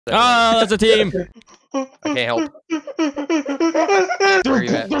Oh, that's a team. I can't help. Where are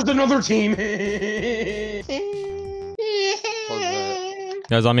you at? There's another team.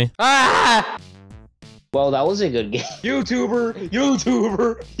 Guys on me. Ah! Well, that was a good game. YouTuber.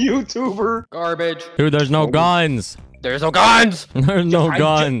 Garbage. Dude, there's no guns. There's no guns. There's no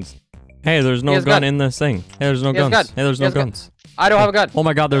guns. Hey, there's no gun in this thing. Hey, there's no guns. Hey, there's no guns. I don't have a gun. Oh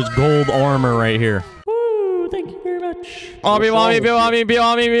my god, there's gold armor right here. Woo, thank you very much.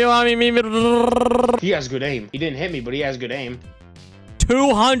 He has good aim. He didn't hit me, but he has good aim.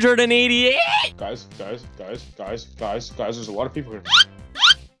 288. Guys, there's a lot of people here.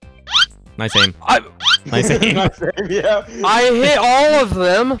 Nice aim. Nice aim. Yeah. I hit all of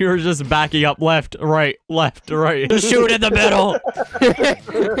them. You were just backing up left, right. Shoot in the middle.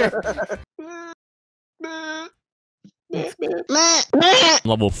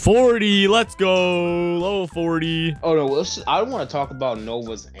 Level 40. Let's go. Level 40. Oh no, I want to talk about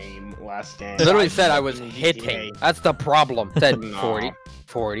Nova's aim last game. Literally said I was hitting. That's the problem. Said 40,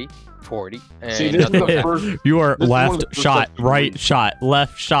 40, 40. And see, this is the first, you are left shot, right shot,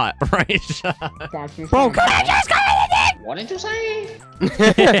 left shot, right shot. Bro, can I just go with it? What did you say?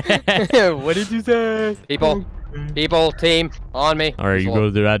 What did you say? People, team, on me. All right, you go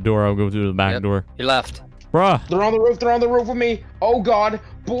through that door. I'll go through the back door. He left. Bruh. They're on the roof with me. Oh god,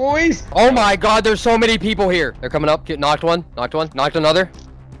 boys. Oh my god, there's so many people here. They're coming up. Knocked one, knocked another.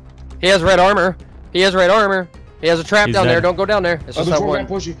 He has red armor. He has a trap down there. Don't go down there. It's just that one.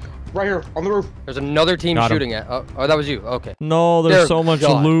 Right here, on the roof. There's another team shooting at. Oh, that was you. Okay. No, there's so much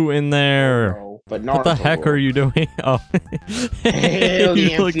loot in there. No, but what the heck are you doing? Oh. Hail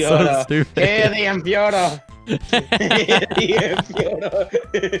the look so stupid. Hail the Amphioda.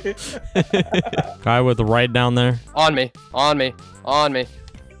 Guy with the right down there. On me.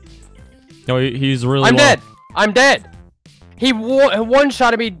 No, he's really I'm dead. He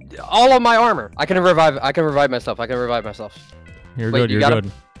one-shotted me all of my armor. I can revive myself. You're Wait, good, you're good.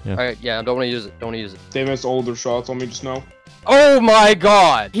 Yeah. Alright, yeah, I don't want to use it. They missed older shots on me just now. Oh my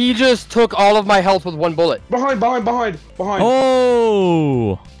god! He just took all of my health with one bullet. Behind.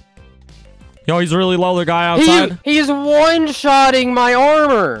 Oh! Yo, he's really low, the guy outside. He's one-shotting my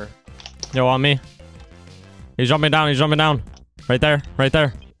armor. Yo, on me. He's jumping down. Right there.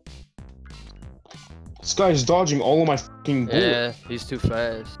 This guy is dodging all of my fucking bullets. Yeah, he's too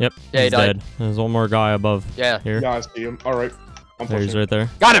fast. Yep, yeah, he's he died. dead. There's one more guy above. Yeah. Here. Yeah, I see him. Alright. There, he's right there.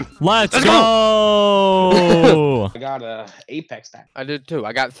 Got him! Let's go! I got a Apex stack. I did too.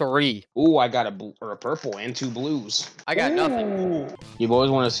 I got 3. Ooh, I got a purple and 2 blues. I got nothing. You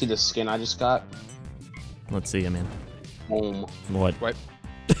boys want to see the skin I just got? Let's see it, man. Boom. What? What?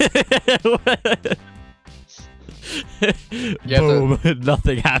 Boom.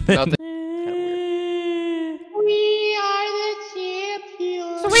 Nothing happened. Nothing. We are the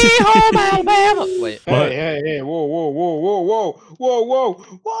champions. Sweet home Alabama. Wait. Hey. Whoa.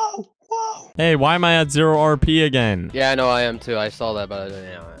 Hey, why am I at 0 RP again? Yeah, I know I am too. I saw that, but I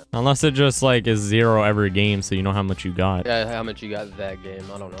didn't know. Unless it just like is 0 every game, so you know how much you got. Yeah, how much you got that game?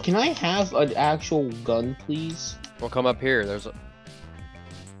 I don't know. Can I have an actual gun, please? We'll come up here. There's a...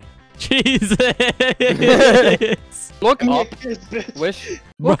 Jesus! Look up. Wish.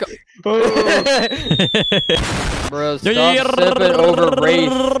 Look up. Bro, stop sipping over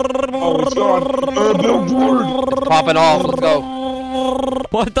Wraith. Oh, it's gone. It's popping off. Let's go.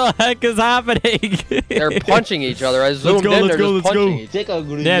 What the heck is happening? They're punching each other. I zoomed in. They're just punching each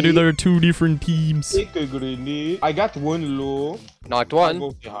other. Yeah, dude, there are 2 different teams. Take a grenade. I got one low. Knocked one.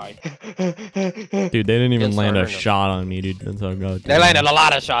 Go say hi. Dude, they didn't even land a shot on me, dude. That's how good. They landed a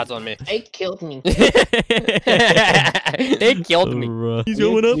lot of shots on me. They killed me. They killed me. He's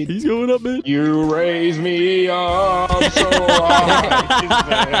going up. He's going up, man. You raise me up so high.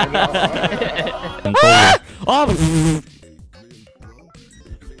 Oh!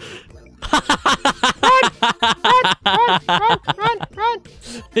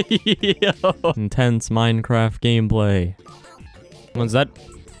 Yo. Intense Minecraft gameplay. What's that?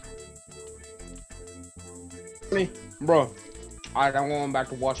 Me, bro. Alright, I'm going back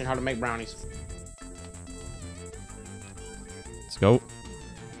to watching how to make brownies. Let's go.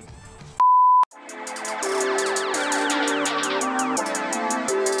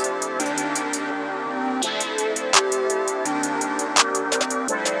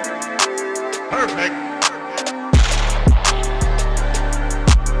 Perfect.